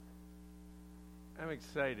I'm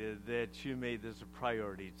excited that you made this a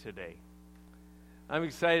priority today. I'm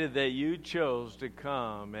excited that you chose to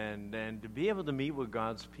come and to be able to meet with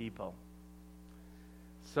God's people.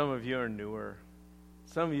 Some of you are newer.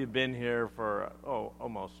 Some of you have been here for,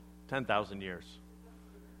 almost 10,000 years.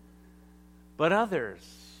 But others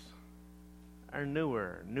are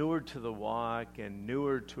newer to the walk and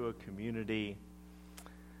newer to a community.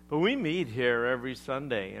 But we meet here every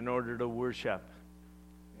Sunday in order to worship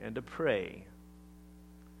and to pray.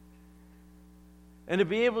 And to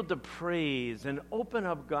be able to praise and open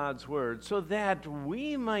up God's Word so that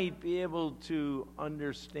we might be able to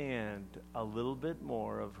understand a little bit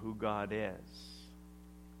more of who God is.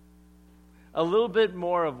 A little bit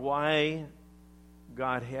more of why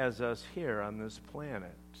God has us here on this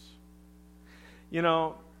planet. You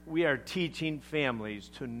know, we are teaching families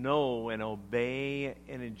to know and obey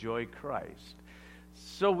and enjoy Christ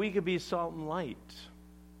so we could be salt and light,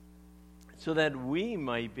 so that we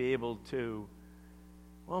might be able to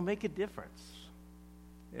make a difference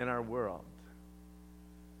in our world.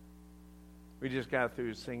 We just got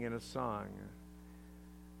through singing a song.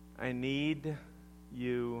 I need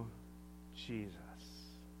you, Jesus.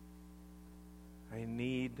 I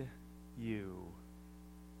need you,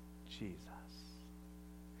 Jesus.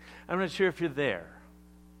 I'm not sure if you're there,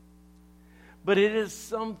 but it is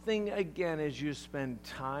something, again, as you spend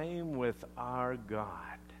time with our God,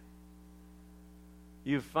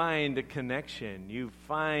 you find a connection. You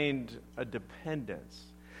find a dependence.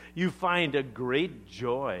 You find a great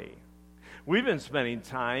joy. We've been spending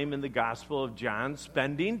time in the Gospel of John,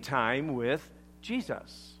 spending time with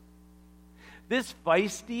Jesus. This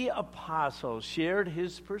feisty apostle shared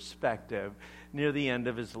his perspective near the end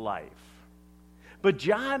of his life. But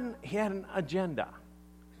John had an agenda.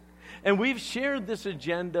 And we've shared this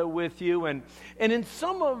agenda with you. And in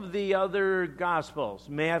some of the other Gospels,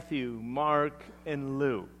 Matthew, Mark, and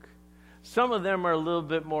Luke, some of them are a little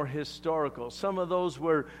bit more historical. Some of those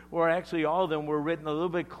were actually, all of them were written a little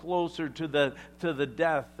bit closer to the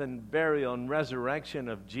death and burial and resurrection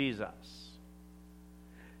of Jesus.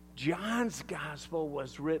 John's Gospel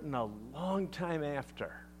was written a long time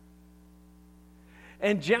after.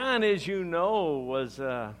 And John, as you know, was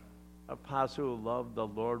a apostle who loved the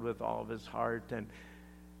Lord with all of his heart,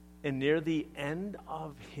 and near the end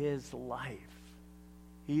of his life,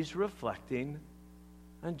 he's reflecting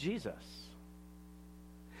on Jesus.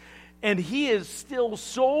 And he is still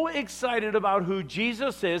so excited about who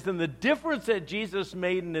Jesus is and the difference that Jesus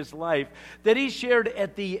made in his life that he shared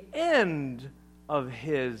at the end of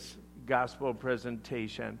his gospel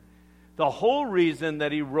presentation. The whole reason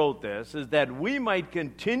that he wrote this is that we might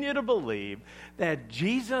continue to believe that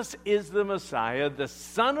Jesus is the Messiah, the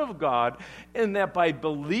Son of God, and that by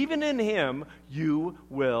believing in him, you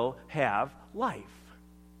will have life.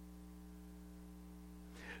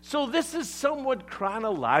 So this is somewhat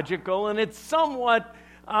chronological, and it's somewhat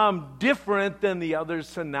different than the other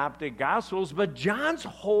synoptic Gospels, but John's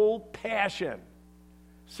whole passion,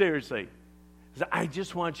 seriously, I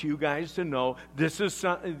just want you guys to know this is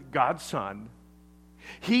God's Son.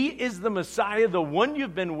 He is the Messiah, the one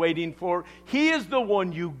you've been waiting for. He is the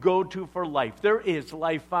one you go to for life. There is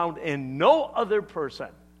life found in no other person.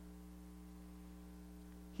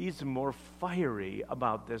 He's more fiery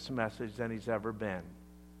about this message than he's ever been.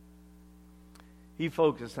 He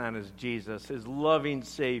focused on his Jesus, his loving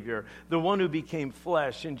Savior, the one who became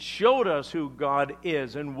flesh and showed us who God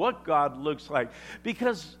is and what God looks like.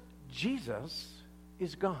 Because Jesus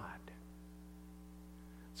is God.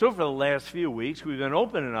 So for the last few weeks, we've been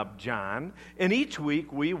opening up John, and each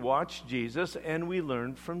week we watch Jesus and we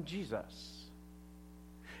learn from Jesus.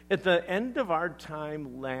 At the end of our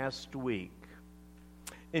time last week,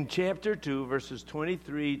 in chapter 2, verses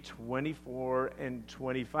 23, 24, and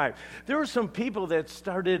 25, there were some people that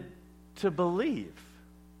started to believe.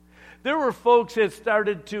 There were folks that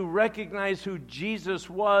started to recognize who Jesus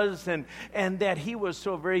was and that he was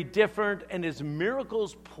so very different, and his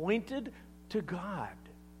miracles pointed to God.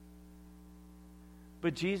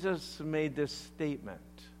 But Jesus made this statement.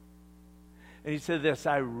 And he said this,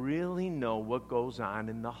 I really know what goes on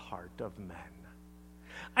in the heart of men.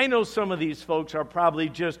 I know some of these folks are probably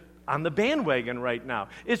just on the bandwagon right now.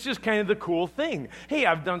 It's just kind of the cool thing. Hey,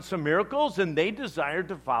 I've done some miracles, and they desire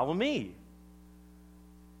to follow me.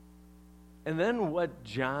 And then what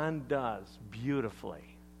John does beautifully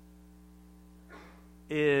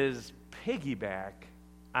is piggyback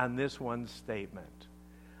on this one statement.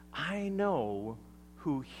 I know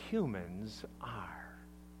who humans are.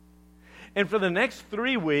 And for the next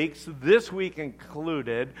 3 weeks, this week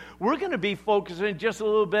included, we're going to be focusing just a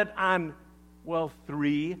little bit on,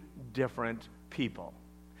 3 different people.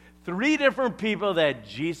 3 different people that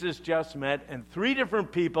Jesus just met, and 3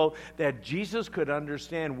 different people that Jesus could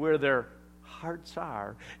understand where their hearts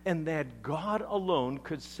are, and that God alone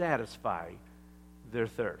could satisfy their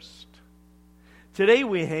thirst. Today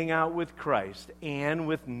we hang out with Christ and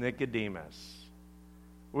with Nicodemus.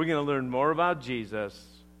 We're going to learn more about Jesus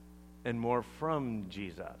and more from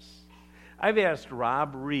Jesus. I've asked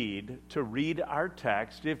Rob Reed to read our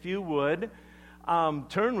text. If you would,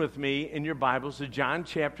 turn with me in your Bibles to John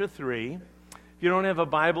chapter 3. If you don't have a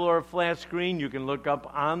Bible or a flat screen, you can look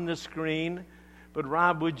up on the screen. But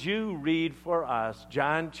Rob, would you read for us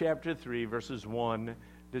John chapter 3, verses 1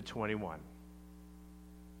 to 21?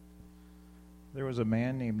 There was a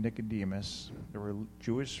man named Nicodemus, a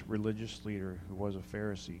Jewish religious leader who was a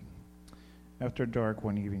Pharisee. After dark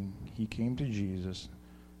one evening, he came to Jesus.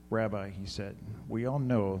 "Rabbi," he said, "we all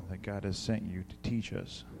know that God has sent you to teach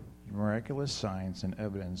us miraculous signs and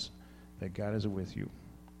evidence that God is with you."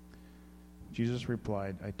 Jesus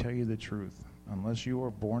replied, "I tell you the truth. Unless you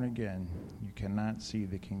are born again, you cannot see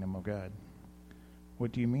the kingdom of God."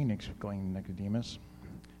 "What do you mean?" exclaimed Nicodemus.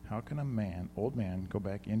 "How can a old man, go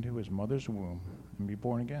back into his mother's womb and be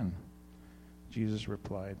born again?" Jesus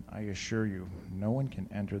replied, "I assure you, no one can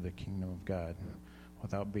enter the kingdom of God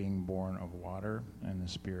without being born of water and the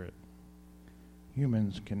Spirit.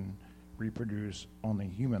 Humans can reproduce only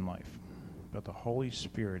human life, but the Holy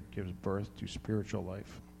Spirit gives birth to spiritual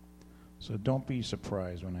life. So don't be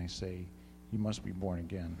surprised when I say you must be born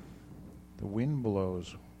again. The wind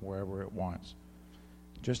blows wherever it wants.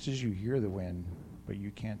 Just as you hear the wind, but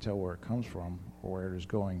you can't tell where it comes from or where it is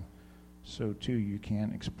going, so too you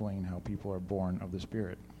can't explain how people are born of the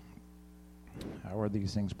Spirit." "How are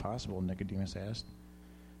these things possible?" Nicodemus asked.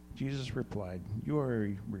 Jesus replied, "You are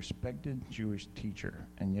a respected Jewish teacher,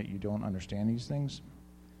 and yet you don't understand these things?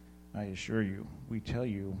 I assure you, we tell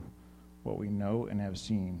you what we know and have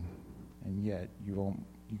seen, and yet you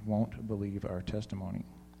won't believe our testimony.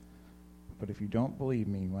 But if you don't believe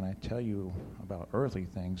me when I tell you about earthly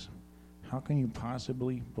things, how can you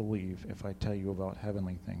possibly believe if I tell you about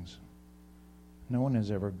heavenly things? No one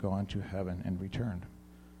has ever gone to heaven and returned,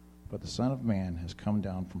 but the Son of Man has come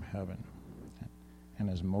down from heaven. And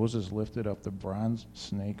as Moses lifted up the bronze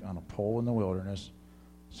snake on a pole in the wilderness,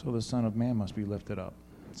 so the Son of Man must be lifted up,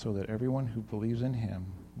 so that everyone who believes in him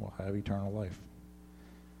will have eternal life.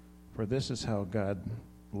 For this is how God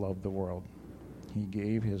loved the world. He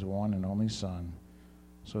gave his one and only Son,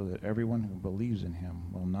 so that everyone who believes in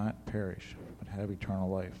him will not perish, but have eternal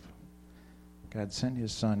life. God sent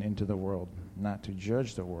his Son into the world, not to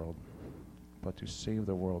judge the world, but to save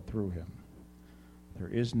the world through him. There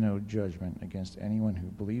is no judgment against anyone who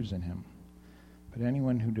believes in him, but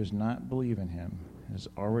anyone who does not believe in him has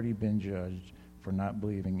already been judged for not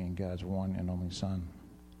believing in God's one and only Son.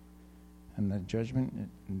 And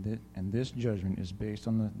this judgment is based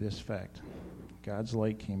on this fact: God's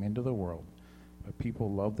light came into the world, but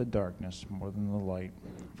people loved the darkness more than the light,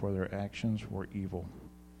 for their actions were evil.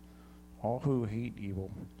 All who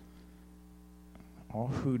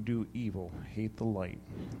do evil hate the light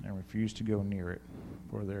and refuse to go near it,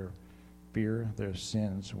 for their fear their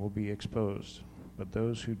sins will be exposed. But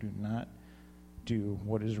those who do not do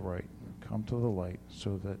what is right come to the light,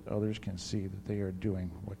 so that others can see that they are doing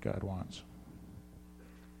what God wants."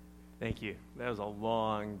 Thank you. That was a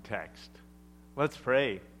long text. Let's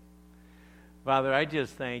pray. Father, I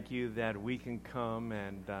just thank you that we can come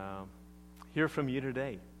and hear from you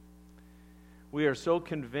today. We are so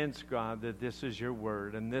convinced, God, that this is your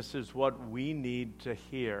word, and this is what we need to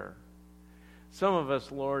hear. Some of us,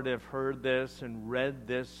 Lord, have heard this and read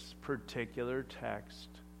this particular text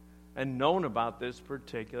and known about this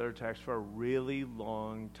particular text for a really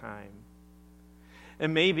long time.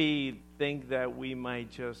 And maybe think that we might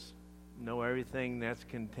just know everything that's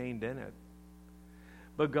contained in it.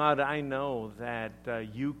 But God, I know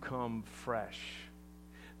that you come fresh,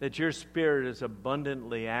 that your Spirit is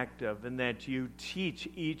abundantly active, and that you teach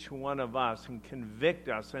each one of us and convict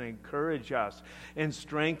us and encourage us and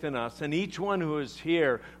strengthen us. And each one who is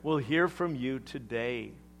here will hear from you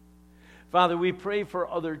today. Father, we pray for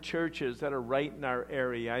other churches that are right in our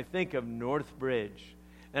area. I think of Northbridge,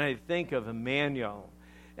 and I think of Emmanuel,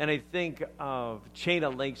 and I think of Chain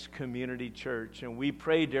of Lakes Community Church. And we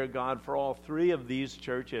pray, dear God, for all 3 of these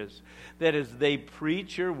churches, that as they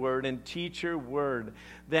preach your word and teach your word,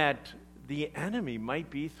 that the enemy might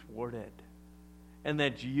be thwarted, and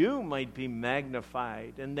that you might be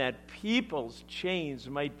magnified, and that people's chains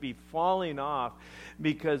might be falling off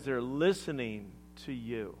because they're listening to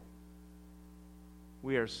you.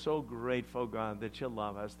 We are so grateful, God, that you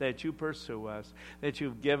love us, that you pursue us, that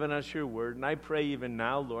you've given us your word. And I pray even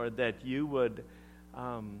now, Lord, that you would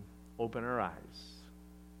open our eyes.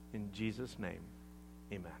 In Jesus' name,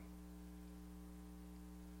 amen.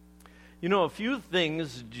 You know, a few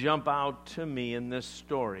things jump out to me in this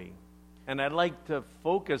story, and I'd like to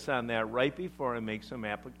focus on that right before I make some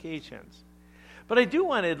applications. But I do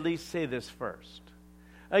want to at least say this first.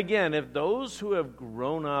 Again, if those who have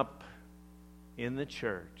grown up in the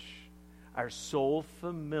church are so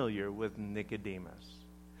familiar with Nicodemus,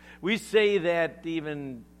 we say that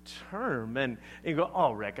even term and go,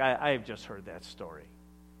 oh, Rick, I've just heard that story.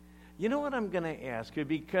 You know what I'm going to ask you?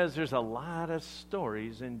 Because there's a lot of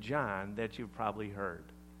stories in John that you've probably heard.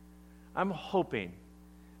 I'm hoping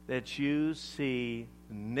that you see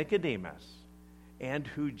Nicodemus and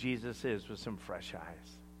who Jesus is with some fresh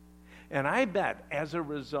eyes. And I bet as a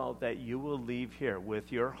result that you will leave here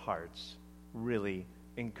with your hearts really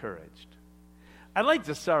encouraged. I'd like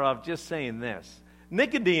to start off just saying this.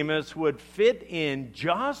 Nicodemus would fit in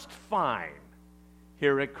just fine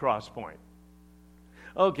here at Crosspoint.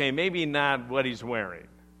 Okay, maybe not what he's wearing.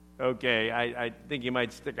 Okay, I think he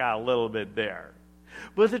might stick out a little bit there.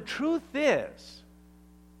 But the truth is,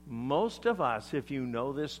 most of us, if you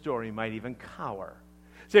know this story, might even cower.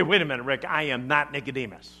 Say, wait a minute, Rick, I am not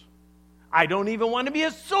Nicodemus. I don't even want to be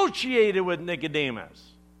associated with Nicodemus.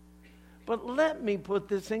 But let me put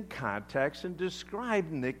this in context and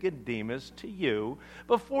describe Nicodemus to you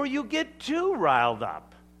before you get too riled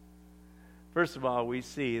up. First of all, we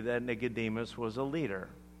see that Nicodemus was a leader.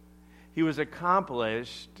 He was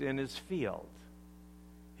accomplished in his field.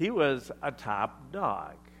 He was a top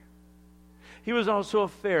dog. He was also a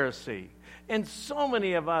Pharisee. And so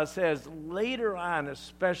many of us, as later on,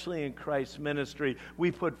 especially in Christ's ministry,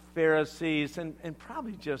 we put Pharisees, and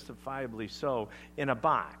probably justifiably so, in a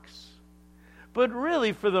box. But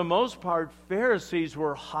really, for the most part, Pharisees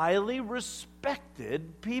were highly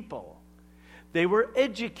respected people. They were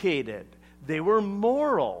educated. They were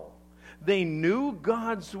moral. They knew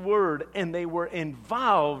God's word, and they were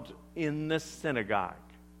involved in the synagogue.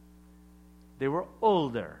 They were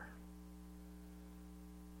older.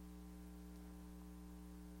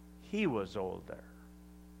 He was older.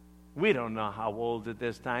 We don't know how old at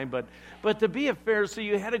this time, but to be a Pharisee,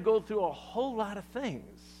 you had to go through a whole lot of things.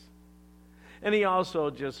 And he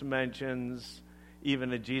also just mentions,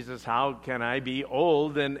 even to Jesus, how can I be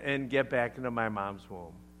old and get back into my mom's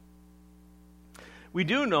womb? We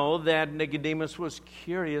do know that Nicodemus was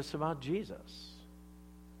curious about Jesus.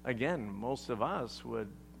 Again, most of us would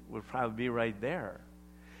probably be right there.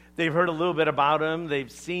 They've heard a little bit about him.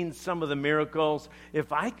 They've seen some of the miracles.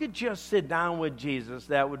 If I could just sit down with Jesus,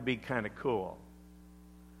 that would be kind of cool.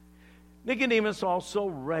 Nicodemus also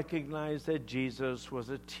recognized that Jesus was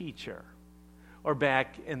a teacher, or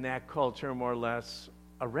back in that culture, more or less,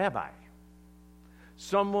 a rabbi.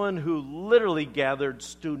 Someone who literally gathered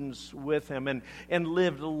students with him and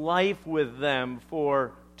lived life with them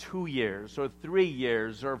for 2 years, or 3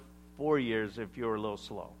 years, or 4 years if you were a little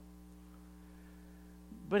slow.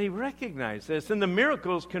 But he recognized this, and the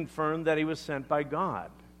miracles confirmed that he was sent by God.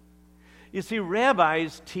 You see,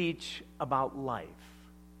 rabbis teach about life.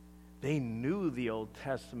 They knew the Old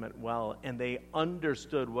Testament well, and they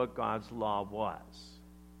understood what God's law was.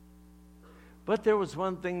 But there was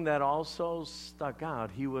one thing that also stuck out.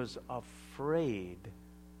 He was afraid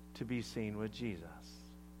to be seen with Jesus.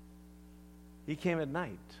 He came at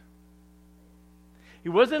night. He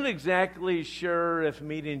wasn't exactly sure if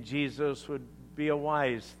meeting Jesus would be a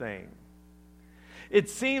wise thing. It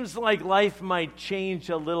seems like life might change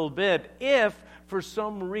a little bit if, for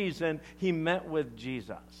some reason, he met with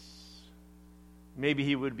Jesus. Maybe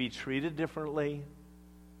he would be treated differently,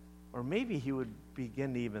 or maybe he would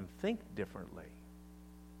begin to even think differently.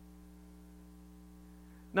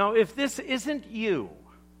 Now, if this isn't you,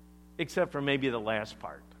 except for maybe the last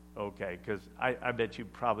part, okay, because I bet you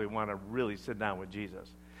probably want to really sit down with Jesus.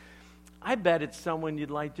 I bet it's someone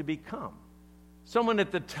you'd like to become. Someone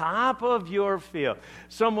at the top of your field.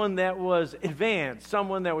 Someone that was advanced.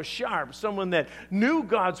 Someone that was sharp. Someone that knew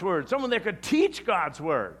God's word. Someone that could teach God's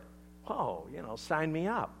word. Oh, sign me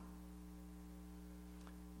up.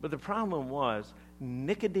 But the problem was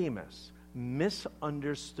Nicodemus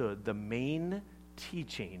misunderstood the main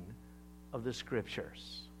teaching of the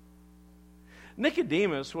Scriptures.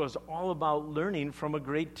 Nicodemus was all about learning from a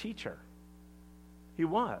great teacher. He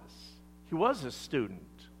was. He was a student.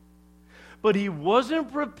 But he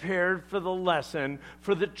wasn't prepared for the lesson,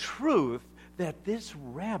 for the truth that this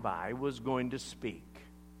rabbi was going to speak.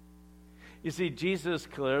 You see, Jesus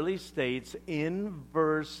clearly states in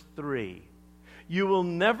verse 3, you will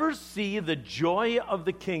never see the joy of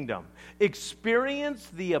the kingdom, experience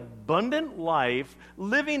the abundant life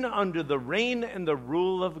living under the reign and the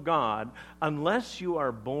rule of God unless you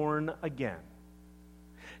are born again,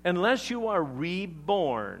 unless you are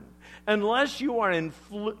reborn, unless you are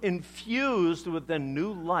infused with the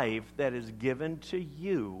new life that is given to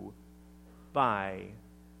you by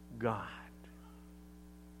God.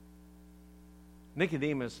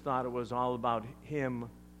 Nicodemus thought it was all about him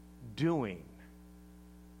doing.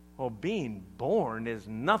 Well, being born is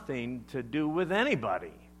nothing to do with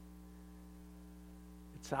anybody.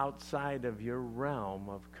 It's outside of your realm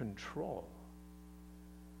of control.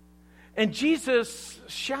 And Jesus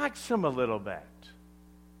shocks him a little bit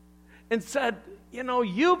and said,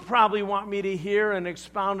 you probably want me to hear and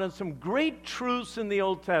expound on some great truths in the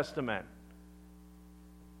Old Testament.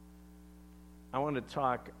 I want to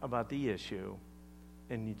talk about the issue,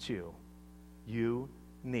 and it's you. You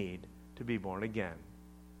need to be born again.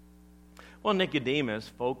 Well, Nicodemus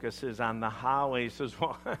focuses on the how, and he says,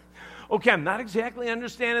 well, okay, I'm not exactly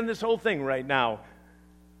understanding this whole thing right now.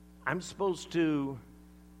 I'm supposed to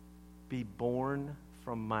be born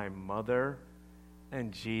from my mother?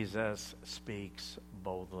 And Jesus speaks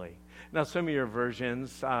boldly. Now, some of your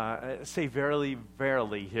versions say verily,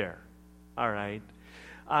 verily here. All right.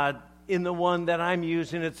 In the one that I'm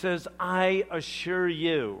using, it says, I assure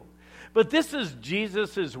you. But this is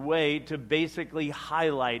Jesus' way to basically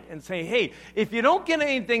highlight and say, hey, if you don't get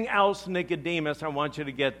anything else, Nicodemus, I want you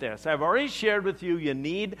to get this. I've already shared with you, you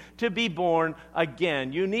need to be born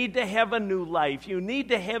again. You need to have a new life. You need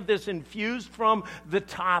to have this infused from the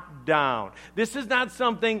top down. This is not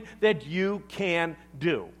something that you can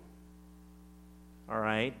do. All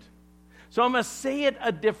right? So I'm going to say it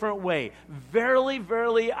a different way. Verily,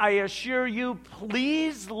 verily, I assure you,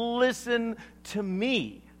 please listen to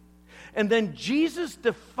me. And then Jesus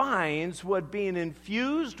defines what being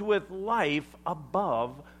infused with life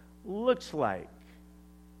above looks like.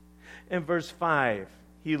 In verse 5,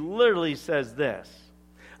 he literally says this,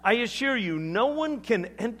 I assure you, no one can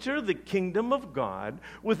enter the kingdom of God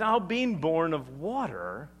without being born of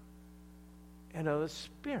water and of the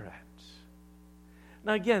Spirit.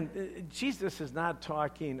 Now again, Jesus is not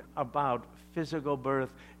talking about physical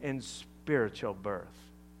birth and spiritual birth.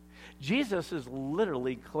 Jesus is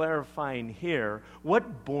literally clarifying here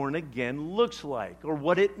what born again looks like or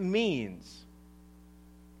what it means.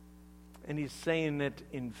 And he's saying it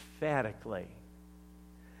emphatically.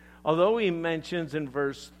 Although he mentions in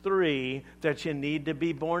verse 3 that you need to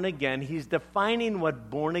be born again, he's defining what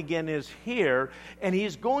born again is here, and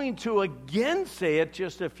he's going to again say it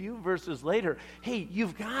just a few verses later. Hey,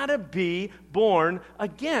 you've got to be born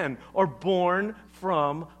again or born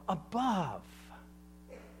from above.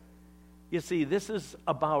 You see, this is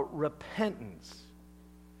about repentance.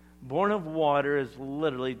 Born of water is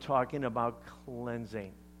literally talking about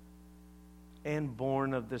cleansing. And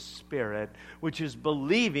born of the Spirit, which is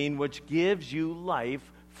believing, which gives you life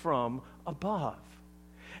from above.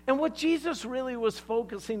 And what Jesus really was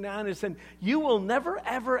focusing on is saying, you will never,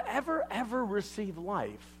 ever, ever, ever receive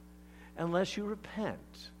life unless you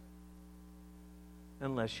repent,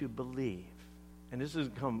 unless you believe. And this has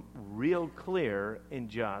become real clear in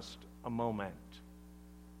just a moment.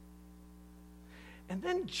 And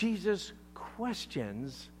then Jesus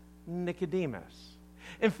questions Nicodemus.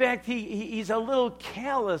 In fact, he's a little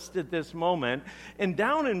calloused at this moment. And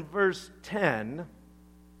down in verse 10,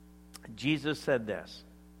 Jesus said this.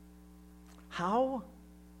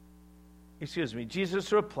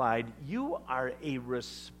 Jesus replied, you are a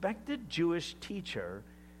respected Jewish teacher,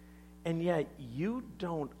 and yet you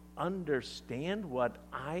don't understand what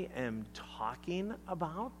I am talking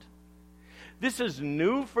about? This is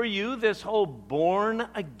new for you, this whole born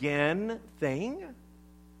again thing?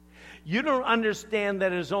 You don't understand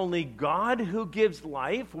that it is only God who gives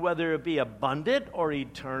life, whether it be abundant or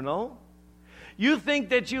eternal? You think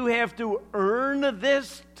that you have to earn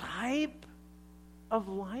this type of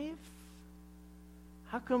life?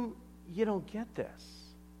 How come you don't get this?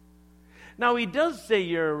 Now, he does say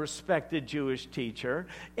you're a respected Jewish teacher,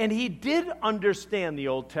 and he did understand the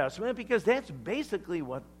Old Testament because that's basically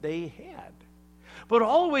what they had. But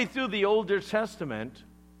all the way through the Older Testament,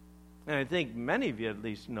 and I think many of you at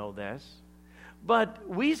least know this, but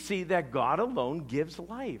we see that God alone gives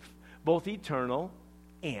life, both eternal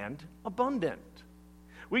and abundant.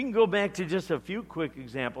 We can go back to just a few quick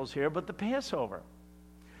examples here, but the Passover.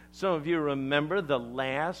 Some of you remember the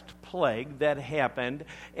last plague that happened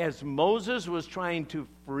as Moses was trying to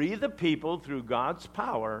free the people through God's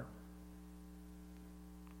power.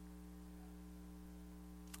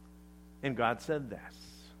 And God said this,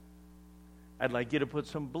 I'd like you to put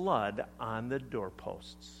some blood on the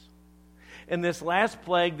doorposts. And this last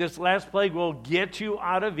plague will get you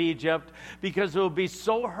out of Egypt because it will be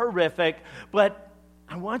so horrific. But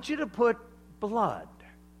I want you to put blood.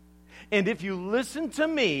 And if you listen to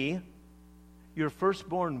me, your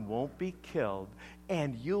firstborn won't be killed,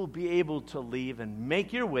 and you'll be able to leave and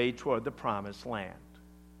make your way toward the promised land.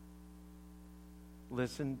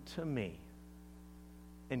 Listen to me,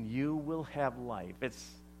 and you will have life. It's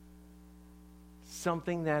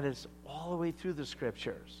something that is all the way through the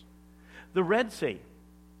Scriptures. The Red Sea.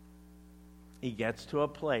 He gets to a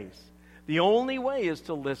place. The only way is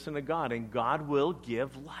to listen to God, and God will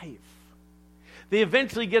give life. They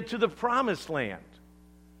eventually get to the promised land.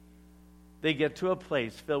 They get to a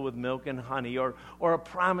place filled with milk and honey, or a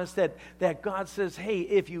promise that God says, hey,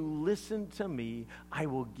 if you listen to me, I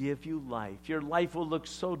will give you life. Your life will look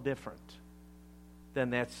so different than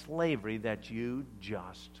that slavery that you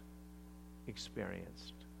just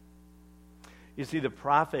experienced. You see, the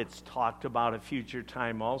prophets talked about a future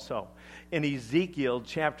time also. In Ezekiel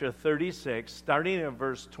chapter 36, starting at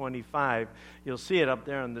verse 25, you'll see it up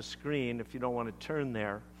there on the screen if you don't want to turn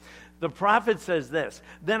there. The prophet says this,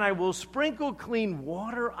 then I will sprinkle clean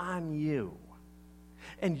water on you,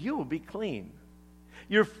 and you will be clean.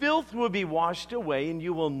 Your filth will be washed away, and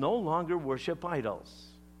you will no longer worship idols.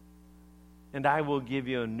 And I will give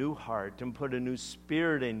you a new heart and put a new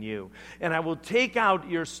spirit in you. And I will take out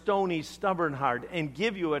your stony, stubborn heart and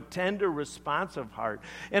give you a tender, responsive heart.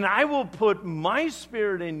 And I will put my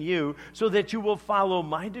spirit in you so that you will follow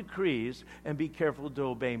my decrees and be careful to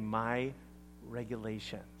obey my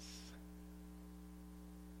regulations.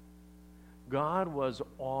 God was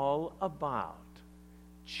all about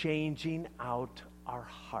changing out our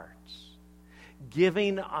hearts,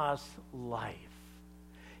 giving us life,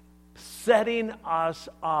 setting us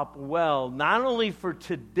up well, not only for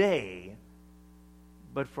today,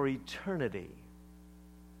 but for eternity.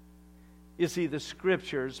 You see, the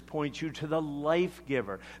Scriptures point you to the life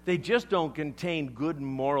giver. They just don't contain good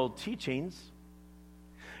moral teachings.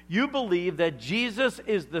 You believe that Jesus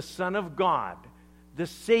is the Son of God, the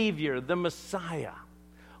Savior, the Messiah.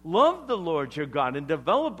 Love the Lord your God and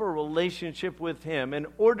develop a relationship with Him in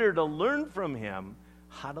order to learn from Him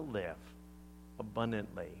how to live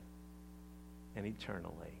abundantly and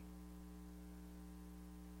eternally.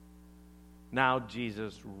 Now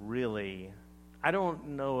Jesus really, I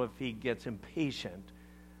don't know if He gets impatient,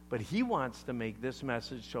 but He wants to make this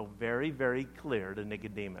message so very, very clear to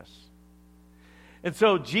Nicodemus. And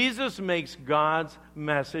so Jesus makes God's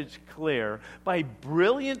message clear by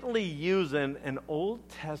brilliantly using an Old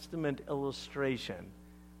Testament illustration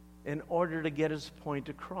in order to get His point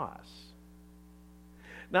across.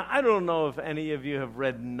 Now, I don't know if any of you have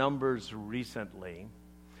read Numbers recently,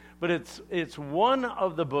 but it's one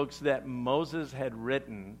of the books that Moses had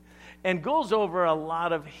written and goes over a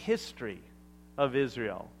lot of history of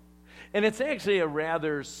Israel. And it's actually a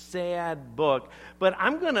rather sad book, but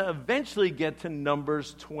I'm going to eventually get to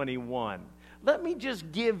Numbers 21. Let me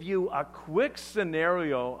just give you a quick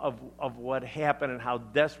scenario of what happened and how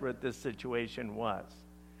desperate this situation was.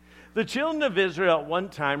 The children of Israel at one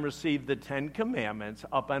time received the 10 Commandments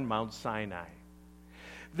up on Mount Sinai.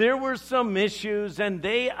 There were some issues, and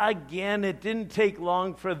it didn't take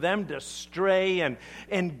long for them to stray,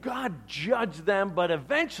 and God judged them, but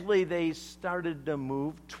eventually they started to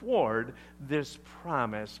move toward this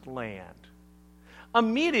promised land.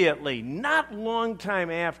 Immediately, not long time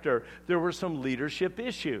after, there were some leadership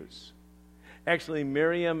issues. Actually,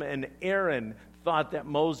 Miriam and Aaron thought that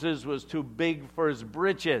Moses was too big for his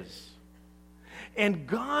britches. And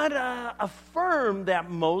God affirmed that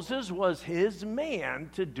Moses was His man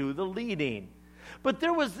to do the leading. But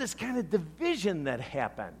there was this kind of division that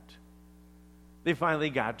happened. They finally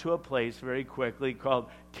got to a place very quickly called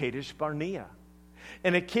Kadesh Barnea.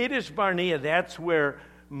 And at Kadesh Barnea, that's where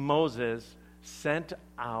Moses sent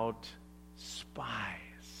out spies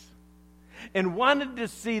and wanted to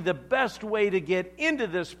see the best way to get into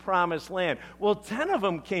this promised land. Well, 10 of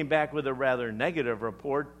them came back with a rather negative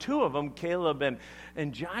report. 2 of them, Caleb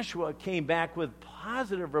and Joshua, came back with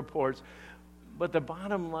positive reports. But the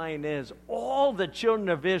bottom line is, all the children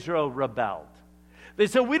of Israel rebelled. They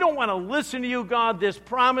said, we don't want to listen to you, God. This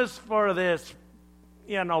promise for this,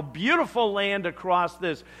 beautiful land across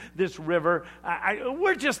this river,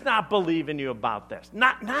 we're just not believing you about this.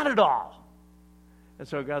 Not at all. And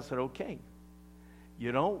so God said, okay.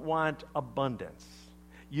 You don't want abundance.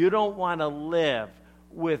 You don't want to live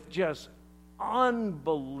with just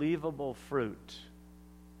unbelievable fruit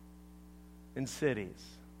in cities.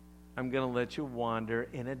 I'm going to let you wander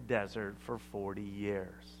in a desert for 40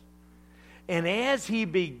 years. And as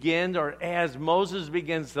as Moses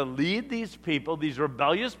begins to lead these people, these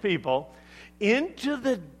rebellious people, into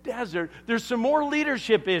the desert, there's some more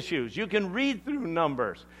leadership issues. You can read through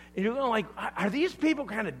Numbers. And you're going like, are these people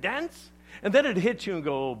kind of dense? And then it hits you and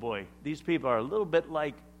go, oh boy, these people are a little bit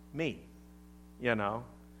like me, you know.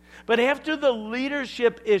 But after the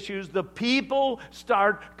leadership issues, the people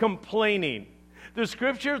start complaining. The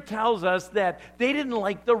scripture tells us that they didn't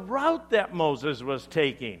like the route that Moses was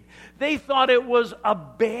taking. They thought it was a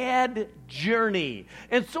bad journey.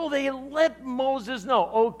 And so they let Moses know,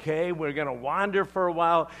 okay, we're going to wander for a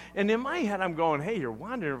while. And in my head, I'm going, hey, you're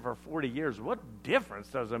wandering for 40 years. What difference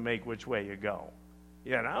does it make which way you go?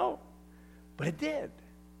 You know? But it did.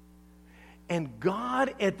 And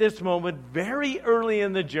God, at this moment, very early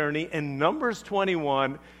in the journey, in Numbers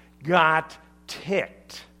 21, got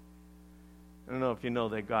ticked. I don't know if you know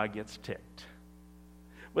that God gets ticked.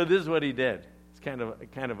 But this is what he did. It's kind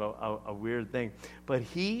of a weird thing. But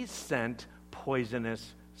he sent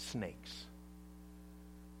poisonous snakes.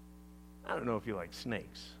 I don't know if you like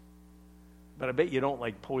snakes, but I bet you don't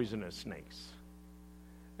like poisonous snakes.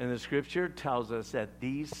 And the scripture tells us that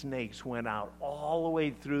these snakes went out all the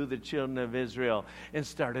way through the children of Israel and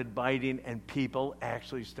started biting, and people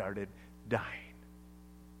actually started dying.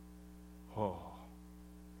 Oh.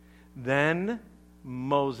 Then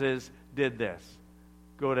Moses did this.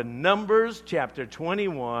 Go to Numbers chapter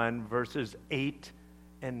 21, verses 8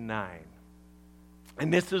 and 9.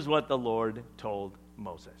 And this is what the Lord told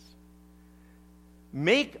Moses.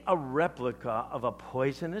 Make a replica of a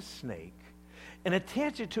poisonous snake and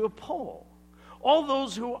attach it to a pole. All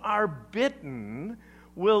those who are bitten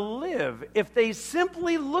will live if they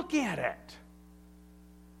simply look at it.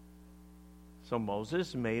 So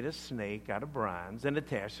Moses made a snake out of bronze and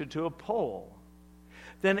attached it to a pole.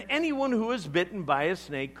 Then anyone who was bitten by a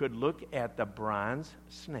snake could look at the bronze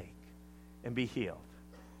snake and be healed.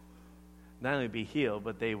 Not only be healed,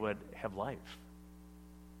 but they would have life.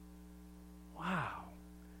 Wow.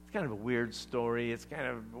 It's kind of a weird story. It's kind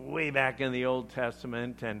of way back in the Old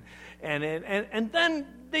Testament. And then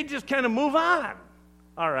they just kind of move on.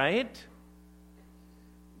 All right?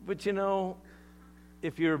 But you know,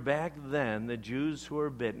 if you're back then, the Jews who were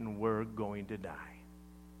bitten were going to die.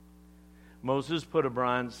 Moses put a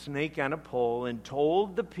bronze snake on a pole and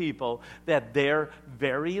told the people that their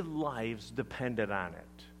very lives depended on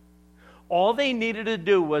it. All they needed to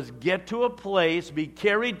do was get to a place, be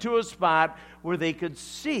carried to a spot where they could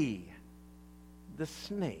see the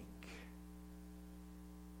snake.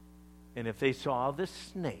 And if they saw the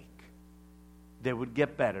snake, they would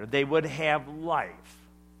get better. They would have life.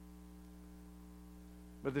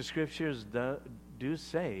 But the scriptures do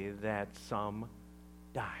say that some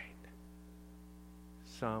died.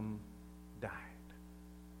 Some died.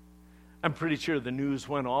 I'm pretty sure the news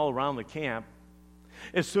went all around the camp.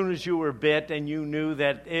 As soon as you were bit and you knew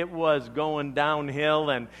that it was going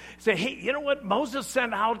downhill, and say, hey, you know what? Moses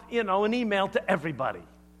sent out, an email to everybody.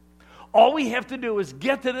 All we have to do is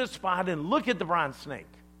get to this spot and look at the bronze snake.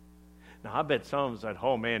 Now, I bet some said,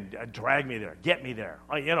 oh, man, drag me there. Get me there.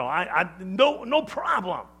 No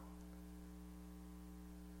problem.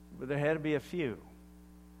 But there had to be a few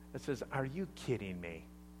that says, are you kidding me?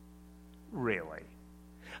 Really?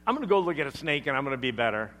 I'm going to go look at a snake and I'm going to be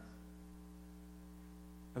better.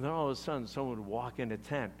 And then all of a sudden, someone would walk in a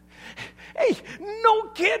tent. Hey, no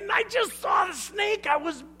kidding. I just saw the snake. I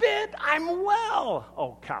was bit. I'm well.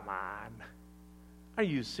 Oh, come on. Are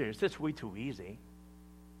you serious? That's way too easy.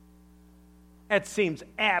 That seems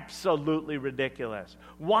absolutely ridiculous.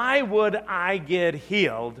 Why would I get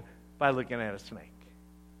healed by looking at a snake?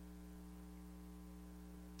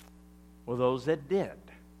 Well, those that did,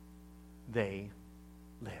 they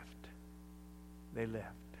lived. They lived.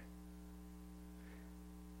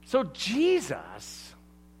 So Jesus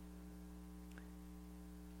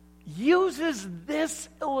uses this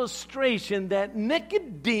illustration that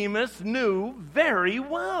Nicodemus knew very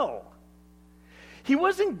well. He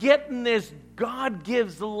wasn't getting this God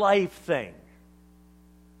gives life thing.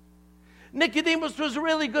 Nicodemus was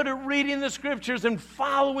really good at reading the scriptures and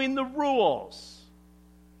following the rules.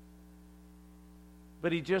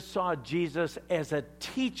 But he just saw Jesus as a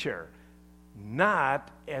teacher,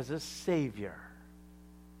 not as a savior.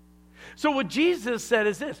 So what Jesus said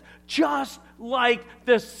is this: just like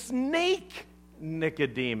the snake,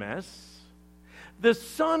 Nicodemus, the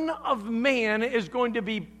Son of Man is going to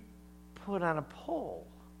be put on a pole.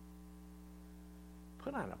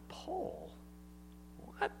 Put on a pole?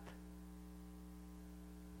 What?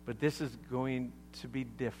 But this is going to be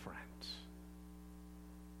different.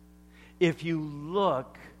 If you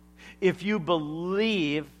look, if you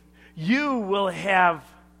believe, you will have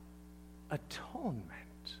atonement.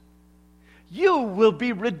 You will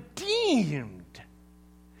be redeemed.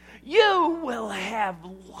 You will have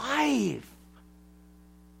life.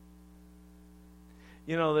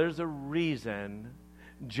 You know, there's a reason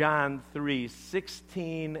John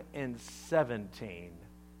 3:16 and 17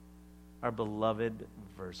 are beloved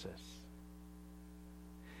verses.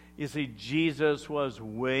 You see, Jesus was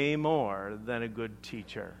way more than a good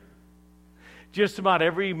teacher. Just about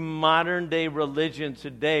every modern day religion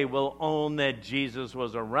today will own that Jesus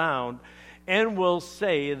was around and will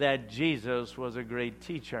say that Jesus was a great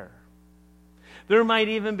teacher. There might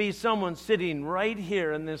even be someone sitting right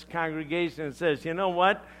here in this congregation that says, you know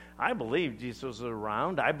what? I believe Jesus was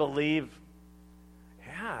around. I believe,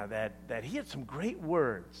 that he had some great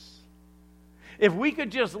words. If we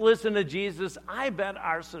could just listen to Jesus, I bet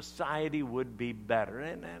our society would be better.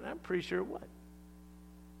 And I'm pretty sure it would.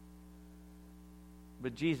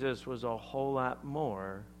 But Jesus was a whole lot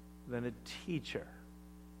more than a teacher.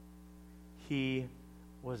 He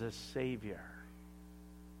was a Savior.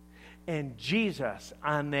 And Jesus,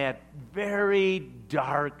 on that very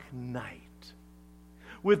dark night,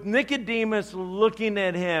 with Nicodemus looking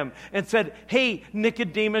at him and said, hey,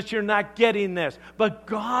 Nicodemus, you're not getting this, but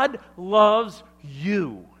God loves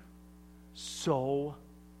you so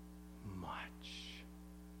much.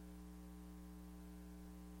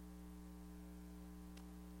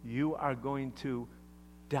 You are going to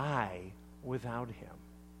die without him.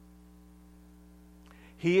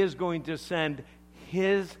 He is going to send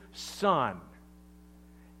his Son.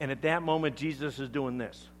 And at that moment, Jesus is doing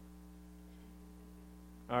this.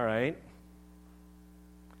 All right?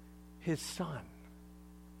 His Son,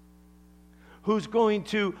 who's going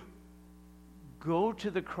to go to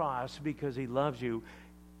the cross because he loves you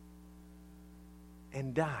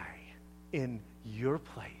and die in your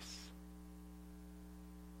place.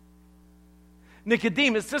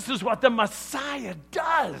 Nicodemus, this is what the Messiah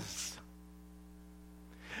does.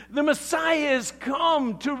 The Messiah has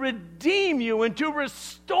come to redeem you and to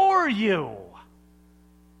restore you.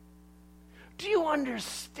 Do you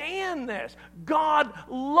understand this? God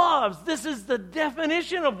loves. This is the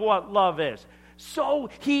definition of what love is. So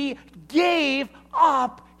he gave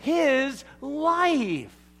up his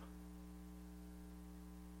life.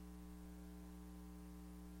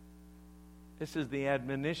 This is the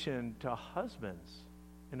admonition to husbands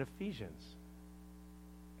in Ephesians.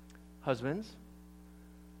 Husbands,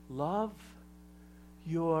 love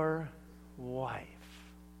your wife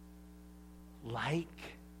like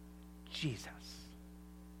Jesus.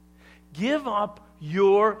 Give up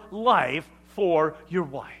your life for your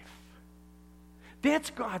wife.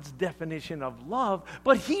 That's God's definition of love,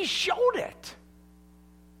 but he showed it.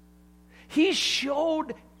 He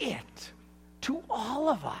showed it to all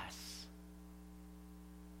of us.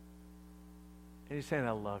 And he's saying,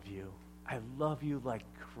 I love you. I love you like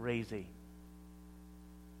crazy.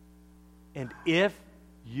 And if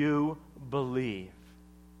you believe,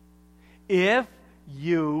 if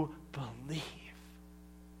you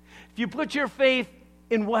put your faith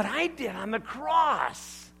in what I did on the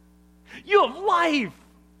cross, you have life.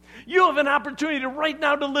 You have an opportunity right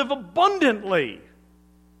now to live abundantly.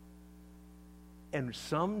 And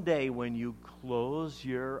someday when you close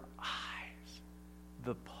your eyes,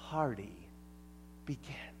 the party begins.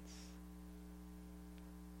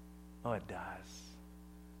 Oh, it does.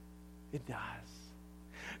 It does.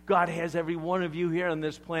 God has every one of you here on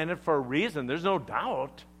this planet for a reason. There's no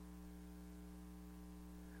doubt.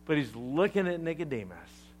 But he's looking at Nicodemus,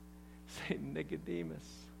 saying, Nicodemus,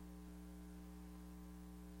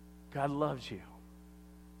 God loves you.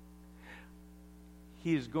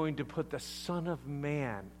 He is going to put the Son of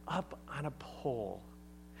Man up on a pole.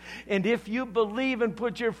 And if you believe and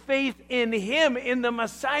put your faith in him, in the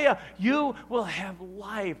Messiah, you will have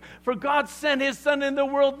life. For God sent his Son in the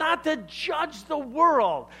world not to judge the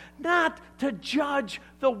world. Not to judge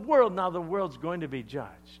the world. Now the world's going to be judged.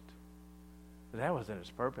 But that wasn't his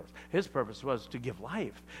purpose. His purpose was to give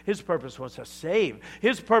life. His purpose was to save.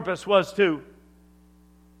 His purpose was to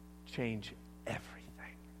change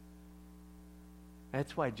everything.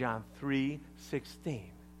 That's why John 3:16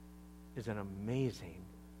 is an amazing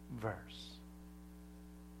verse.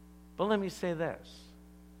 But let me say this.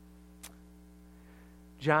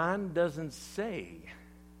 John doesn't say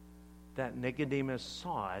that Nicodemus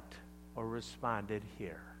saw it or responded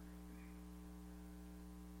here.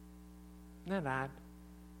 Isn't that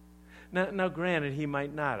odd? Now, granted, he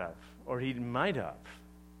might not have, or he might have.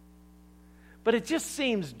 But it just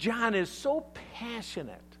seems John is so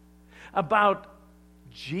passionate about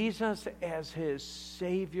Jesus as his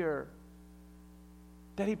Savior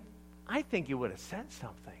that I think he would have said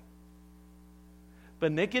something.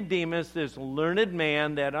 But Nicodemus, this learned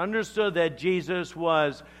man that understood that Jesus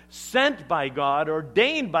was sent by God,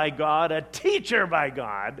 ordained by God, a teacher by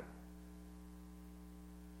God,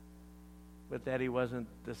 but that he wasn't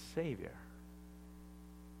the Savior.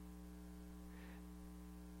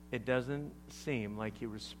 It doesn't seem like he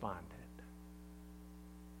responded.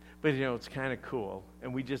 But it's kind of cool,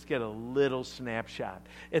 and we just get a little snapshot.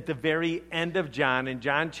 At the very end of John, in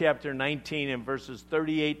John chapter 19 and verses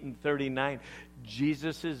 38 and 39,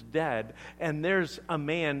 Jesus is dead, and there's a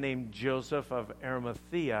man named Joseph of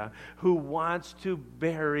Arimathea who wants to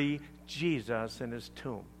bury Jesus in his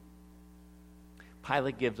tomb.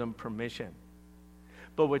 Pilate gives him permission.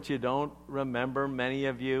 But what you don't remember, many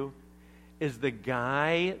of you, is the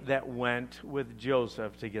guy that went with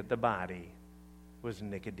Joseph to get the body was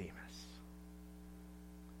Nicodemus.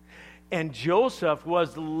 And Joseph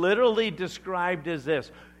was literally described as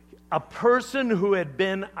this, a person who had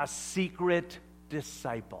been a secret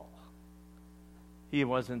disciple. He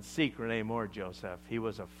wasn't secret anymore, Joseph. He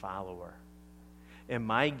was a follower. And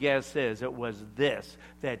my guess is it was this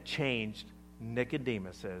that changed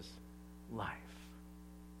Nicodemus's life.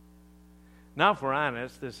 Now, if we're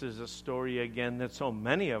honest, this is a story, again, that so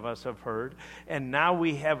many of us have heard, and now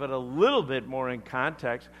we have it a little bit more in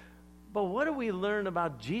context. But what do we learn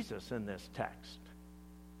about Jesus in this text?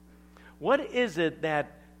 What is it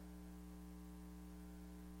that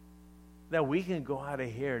we can go out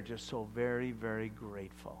of here just so very, very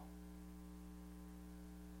grateful?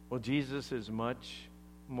 Well, Jesus is much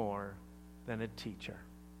more than a teacher.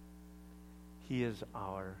 He is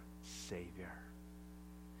our Savior.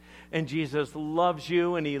 And Jesus loves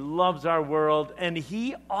you, and he loves our world, and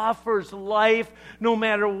he offers life no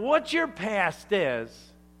matter what your past is,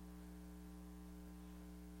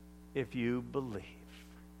 if you believe.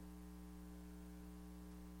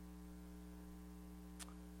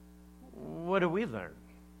 What do we learn?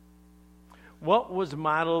 What was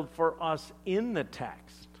modeled for us in the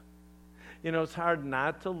text? It's hard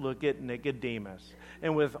not to look at Nicodemus.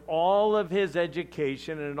 And with all of his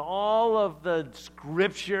education and all of the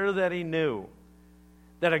scripture that he knew,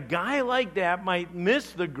 that a guy like that might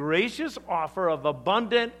miss the gracious offer of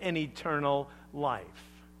abundant and eternal life.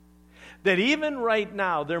 That even right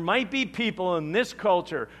now, there might be people in this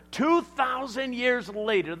culture 2,000 years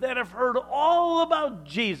later that have heard all about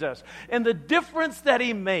Jesus and the difference that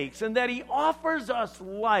he makes, and that he offers us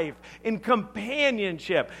life and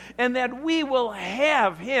companionship, and that we will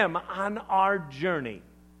have him on our journey.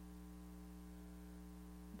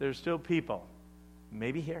 There's still people,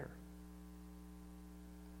 maybe here,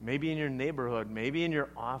 maybe in your neighborhood, maybe in your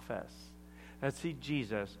office, that see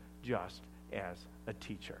Jesus just as a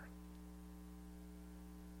teacher.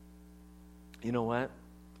 You know what?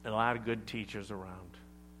 A lot of good teachers around.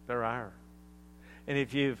 There are. And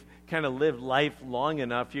if you've kind of lived life long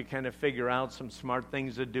enough, you kind of figure out some smart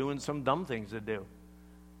things to do and some dumb things to do.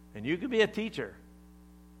 And you could be a teacher.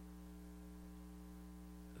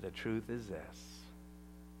 The truth is this,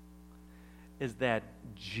 is that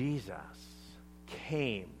Jesus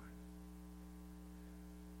came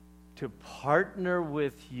to partner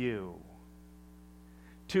with you,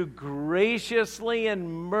 to graciously and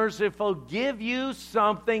merciful give you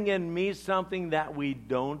something and me something that we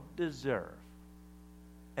don't deserve.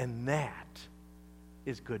 And that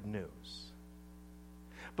is good news.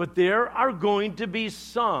 But there are going to be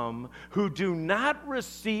some who do not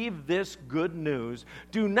receive this good news,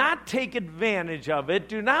 do not take advantage of it,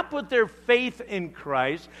 do not put their faith in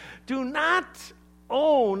Christ, do not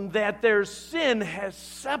own that their sin has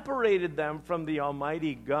separated them from the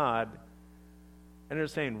Almighty God. And they're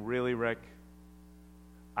saying, really, Rick?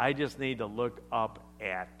 I just need to look up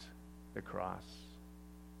at the cross,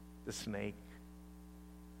 the snake.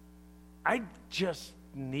 I just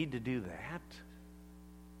need to do that.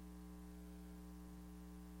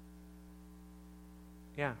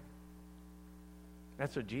 Yeah.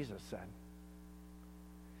 That's what Jesus said.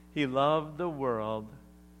 He loved the world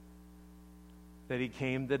that he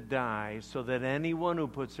came to die so that anyone who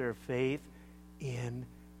puts their faith in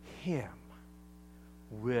him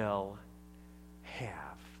will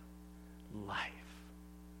have life.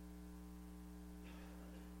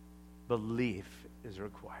 Belief is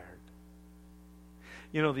required.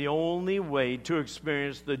 The only way to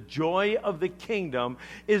experience the joy of the kingdom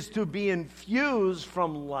is to be infused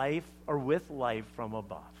from life or with life from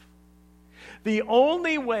above. The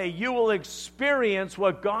only way you will experience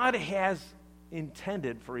what God has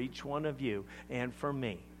intended for each one of you and for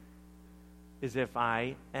me is if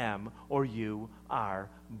I am or you are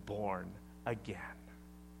born again.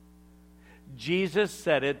 Jesus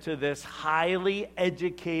said it to this highly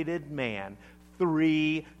educated man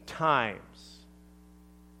 3 times.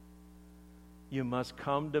 You must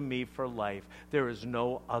come to me for life. There is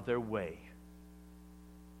no other way.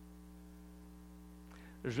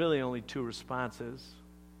 There's really only two responses,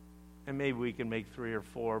 and maybe we can make three or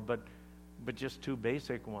four, but just two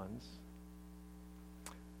basic ones.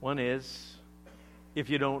 One is, if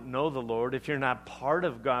you don't know the Lord, if you're not part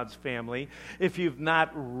of God's family, if you've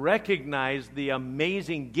not recognized the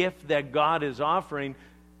amazing gift that God is offering,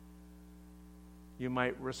 you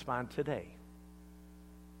might respond today.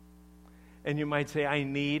 And you might say, I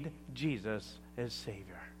need Jesus as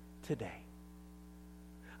Savior today.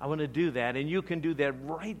 I want to do that, and you can do that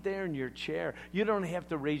right there in your chair. You don't have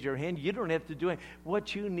to raise your hand. You don't have to do it.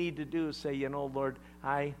 What you need to do is say, Lord,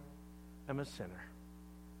 I am a sinner.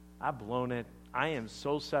 I've blown it. I am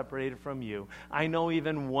so separated from you. I know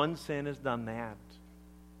even one sin has done that.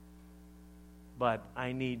 But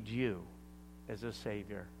I need you as a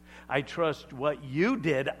Savior. I trust what you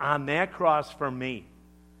did on that cross for me.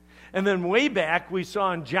 And then way back, we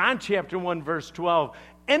saw in John chapter 1, verse 12,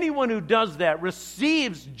 anyone who does that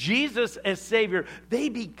receives Jesus as Savior. They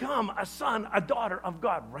become a son, a daughter of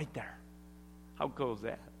God right there. How cool is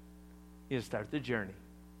that? You start the journey.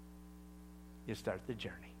 You start the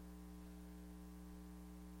journey.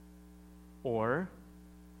 Or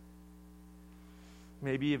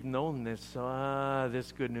maybe you've known this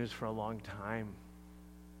good news for a long time.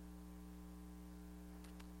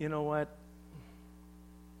 You know what?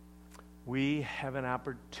 We have an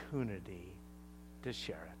opportunity to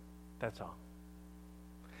share it. That's all.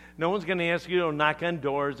 No one's going to ask you to knock on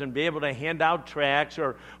doors and be able to hand out tracts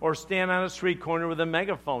or stand on a street corner with a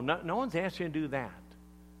megaphone. No one's asking you to do that.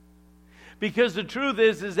 Because the truth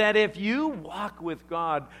is that if you walk with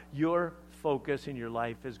God, your focus in your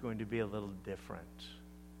life is going to be a little different.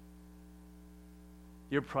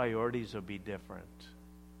 Your priorities will be different.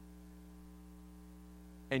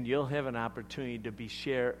 And you'll have an opportunity to be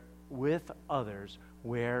shared with others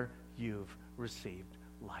where you've received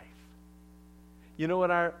life. You know what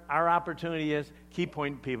our opportunity is? Keep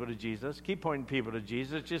pointing people to Jesus. Keep pointing people to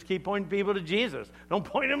Jesus. Just keep pointing people to Jesus. Don't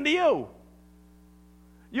point them to you.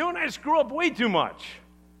 You and I screw up way too much.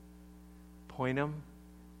 Point them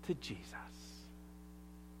to Jesus.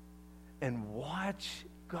 And watch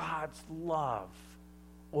God's love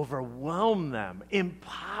overwhelm them,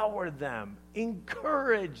 empower them,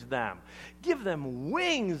 encourage them, give them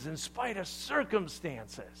wings in spite of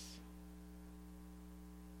circumstances.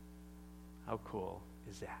 How cool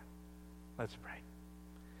is that? Let's pray.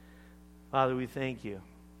 Father, we thank you.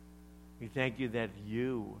 We thank you that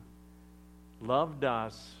you loved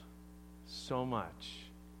us so much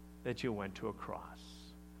that you went to a cross.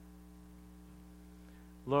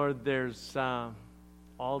 Lord, there's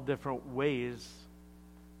all different ways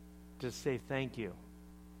to say thank you.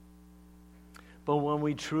 But when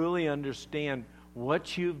we truly understand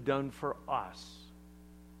what you've done for us,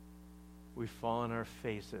 we fall on our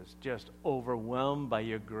faces, just overwhelmed by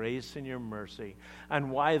your grace and your mercy, and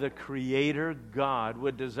why the Creator God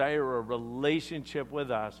would desire a relationship with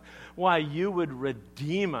us, why you would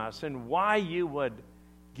redeem us, and why you would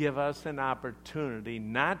give us an opportunity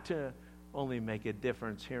not to only make a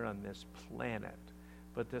difference here on this planet,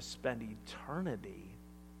 but to spend eternity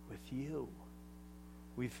with you.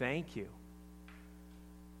 We thank you.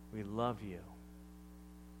 We love you.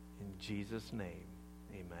 In Jesus' name,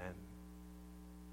 amen.